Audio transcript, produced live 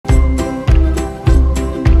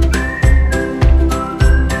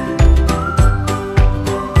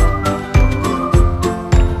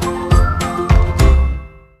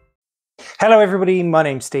Hello everybody, my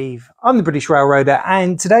name's Steve. I'm the British Railroader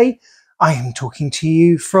and today I am talking to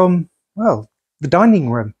you from, well, the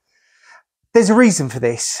dining room. There's a reason for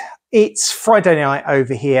this. It's Friday night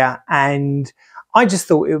over here and I just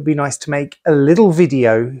thought it would be nice to make a little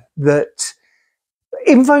video that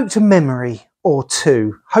invoked a memory or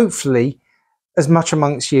two, hopefully as much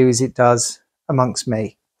amongst you as it does amongst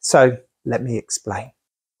me. So let me explain.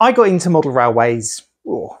 I got into model railways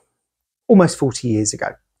almost 40 years ago.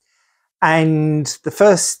 And the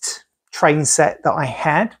first train set that I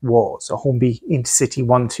had was a Hornby Intercity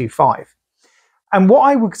 125. And what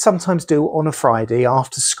I would sometimes do on a Friday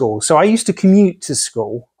after school, so I used to commute to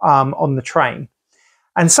school on the train.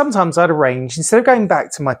 And sometimes I'd arrange, instead of going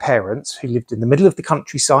back to my parents who lived in the middle of the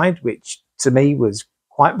countryside, which to me was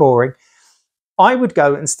quite boring, I would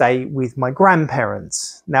go and stay with my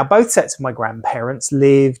grandparents. Now, both sets of my grandparents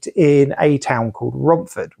lived in a town called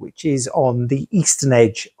Romford, which is on the eastern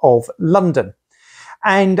edge of London.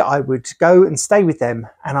 And I would go and stay with them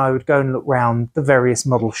and I would go and look round the various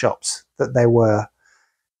model shops that there were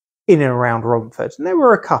in and around Romford. And there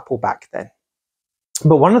were a couple back then.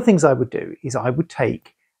 But one of the things I would do is I would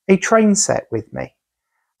take a train set with me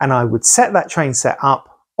and I would set that train set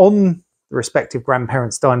up on the respective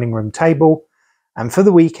grandparents' dining room table. And for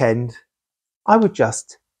the weekend, I would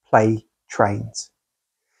just play trains.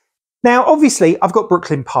 Now, obviously, I've got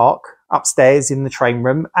Brooklyn Park upstairs in the train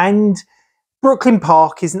room, and Brooklyn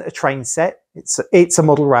Park isn't a train set. It's a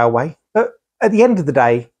model railway. But at the end of the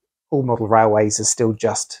day, all model railways are still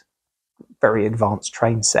just very advanced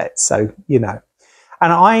train sets. So, you know,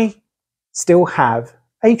 and I still have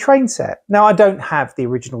a train set. Now, I don't have the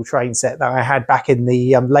original train set that I had back in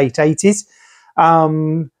the late 80s.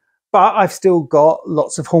 But I've still got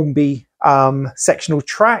lots of Hornby sectional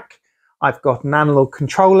track. I've got an analog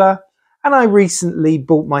controller, and I recently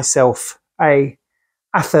bought myself a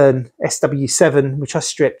Athearn SW7, which I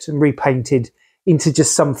stripped and repainted into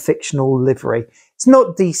just some fictional livery. It's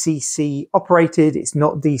not DCC operated, it's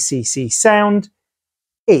not DCC sound,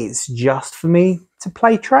 it's just for me to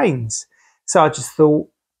play trains. So I just thought,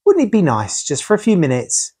 wouldn't it be nice just for a few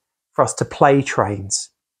minutes for us to play trains?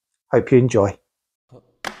 Hope you enjoy.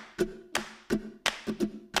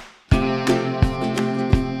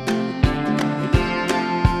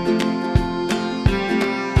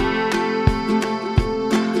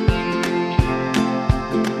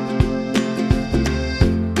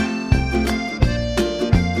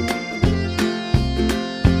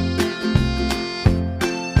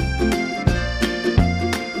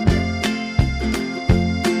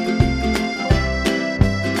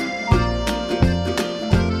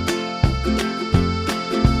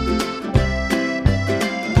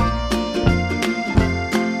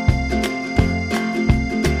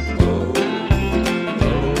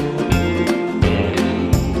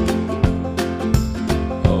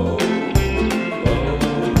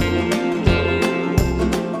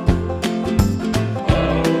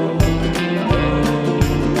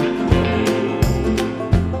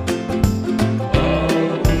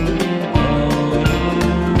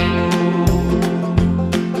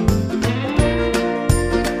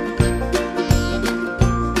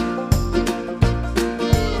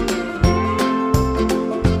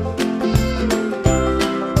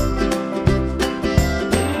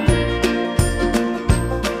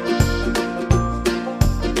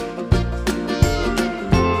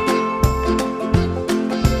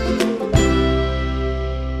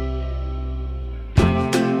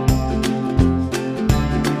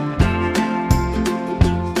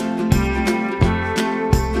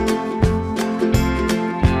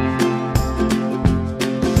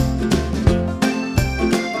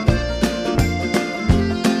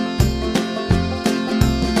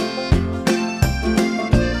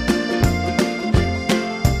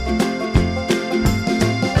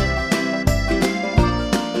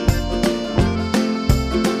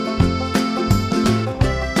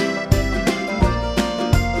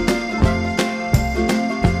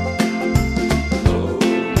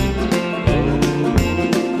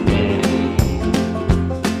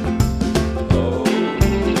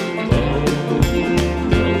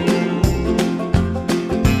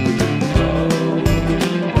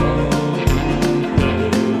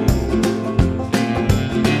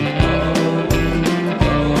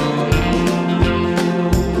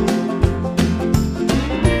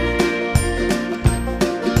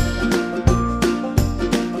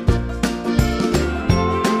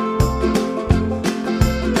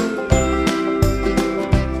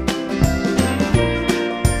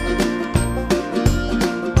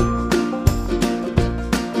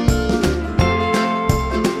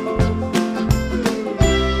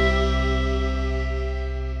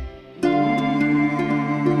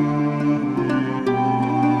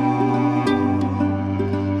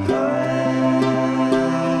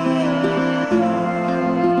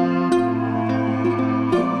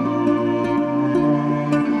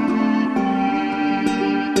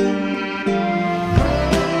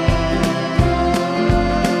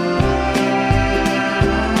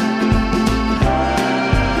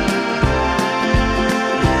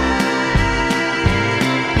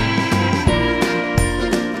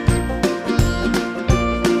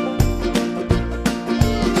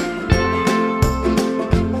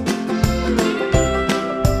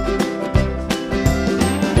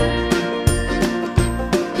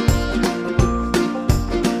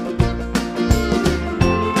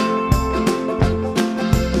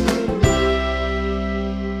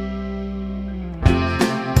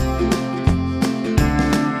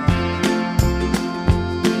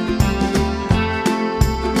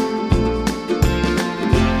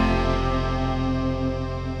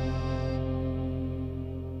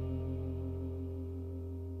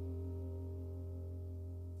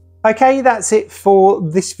 Okay, that's it for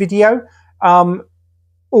this video.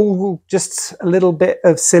 All just a little bit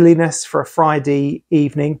of silliness for a Friday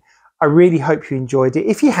evening. I really hope you enjoyed it.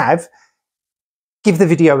 If you have, give the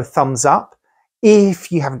video a thumbs up.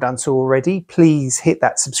 If you haven't done so already, please hit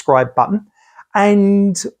that subscribe button.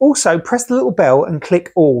 And also press the little bell and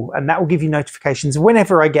click all, and that will give you notifications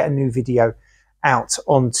whenever I get a new video out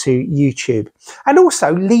onto YouTube. And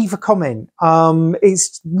also leave a comment.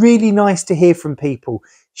 It's really nice to hear from people.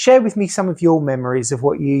 Share with me some of your memories of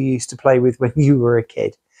what you used to play with when you were a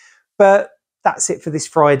kid. But that's it for this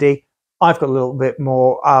Friday. I've got a little bit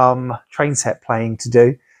more train set playing to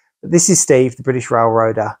do. But this is Steve, the British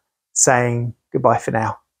Railroader, saying goodbye for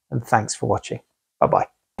now, and thanks for watching. Bye-bye.